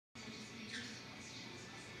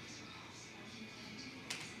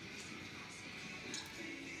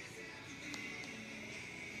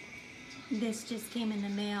This just came in the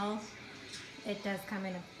mail. It does come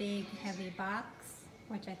in a big, heavy box,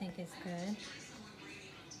 which I think is good.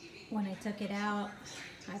 When I took it out,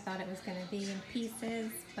 I thought it was going to be in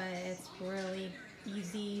pieces, but it's really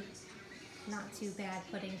easy, not too bad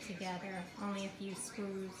putting together, only a few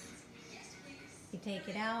screws. You take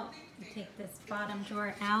it out, you take this bottom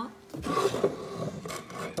drawer out,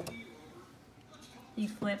 you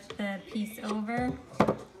flip the piece over,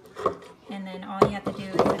 and then all you have to do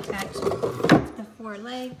is attach the 4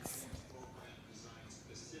 legs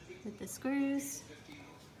with the screws.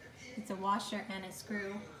 It's a washer and a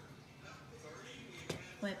screw.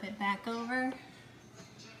 Flip it back over.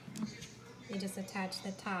 You just attach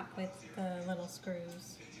the top with the little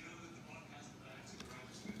screws.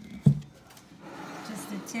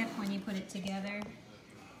 Just a tip when you put it together,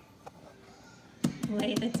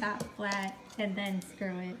 lay the top flat and then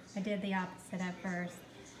screw it. I did the opposite at first.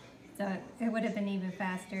 So it would have been even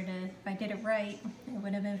faster if I did it right, it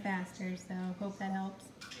would have been faster, so hope that helps.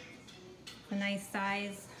 A nice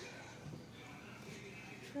size.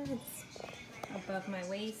 It's above my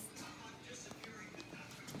waist.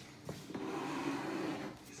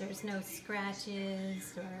 There's no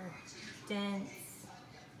scratches or dents.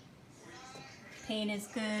 Paint is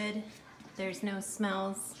good. There's no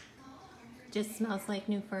smells. Just smells like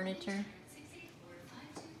new furniture.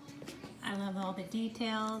 I love all the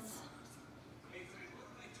details.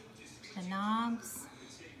 The knobs.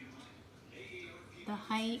 The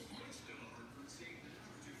height.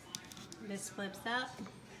 This flips up.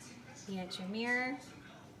 You get your mirror.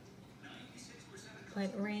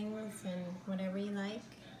 Put rings and whatever you like.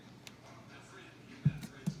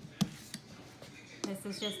 This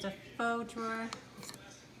is just a faux drawer.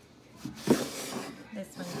 This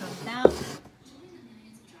one comes out.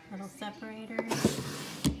 Little separators.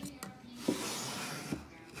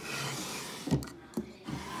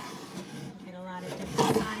 Get a lot of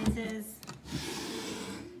different sizes.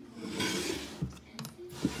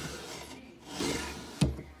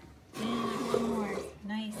 And one more.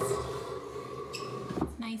 Nice.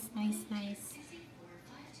 Nice, nice, nice.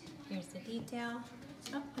 Here's the detail.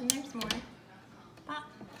 Oh, and there's more. Pop.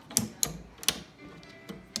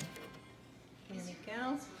 Here we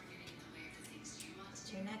go.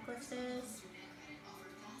 It's your necklaces.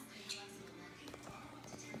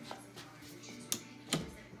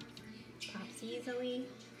 Pops easily.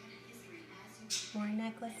 More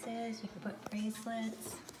necklaces. You can put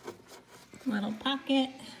bracelets. Little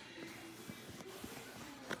pocket.